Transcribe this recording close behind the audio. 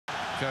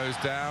goes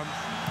down,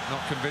 not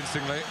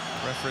convincingly.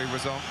 Referee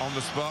was on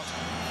the spot.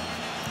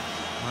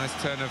 Nice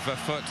turn of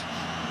foot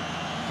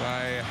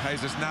by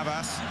Jesus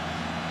Navas.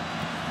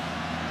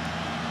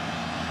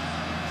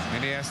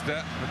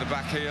 Iniesta with the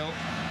back heel.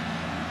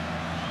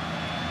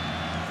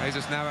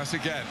 Jesus Navas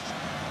again.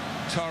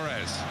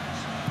 Torres.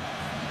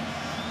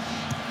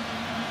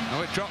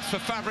 Oh, it drops for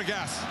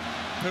Fabregas,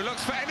 who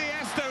looks for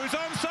Iniesta, who's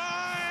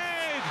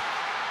onside!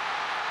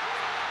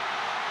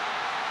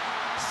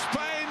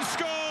 Spain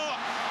score!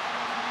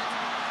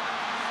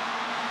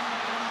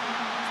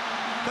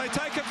 They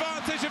take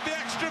advantage of the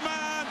extra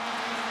man,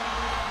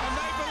 and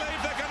they believe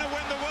they're going to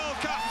win the World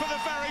Cup for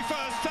the very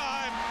first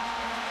time.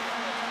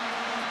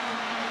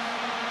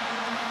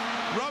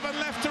 Robin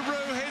left to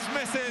rue his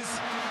misses.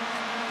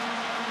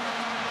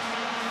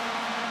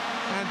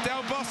 And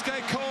Del Bosque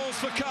calls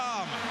for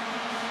calm.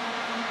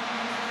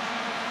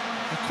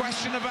 A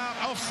question about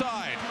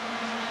offside.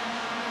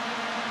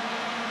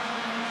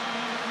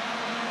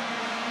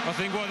 I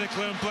think what they're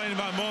complaining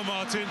about more,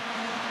 Martin,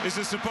 is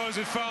the supposed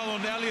foul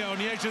on Elliot on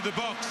the edge of the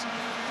box.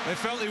 They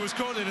felt he was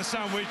caught in a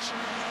sandwich,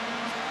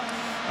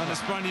 and the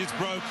Spaniards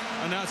broke,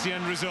 and that's the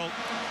end result.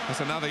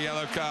 That's another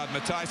yellow card,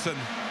 Matthijssen.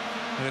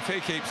 And if he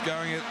keeps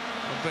going, it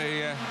will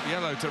be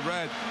yellow to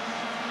red.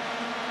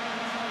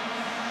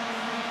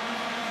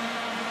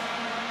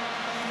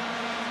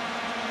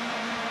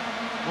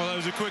 Well, that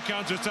was a quick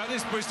counter-attack.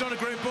 But it's not a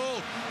great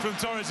ball from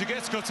Torres. He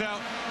gets cut out,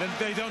 then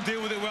they don't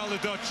deal with it well, the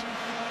Dutch.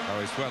 Oh,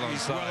 he's well onside.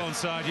 He's well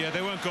onside, yeah.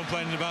 They weren't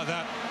complaining about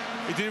that.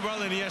 He did well,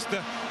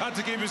 Iniesta. Had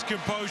to keep his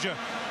composure.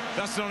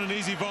 That's not an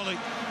easy volley.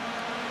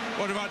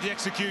 What about the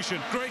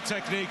execution? Great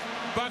technique.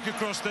 Back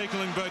across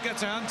Stekelenburg.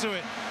 Gets a hand to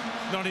it.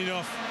 Not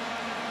enough.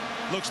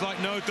 Looks like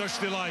no Dutch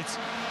delight.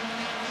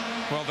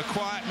 Well, the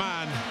quiet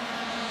man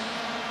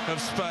of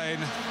Spain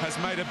has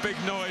made a big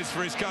noise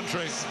for his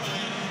country.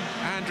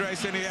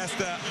 Andres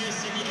Iniesta.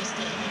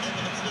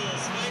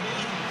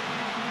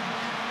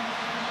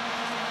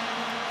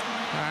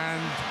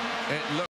 And it looks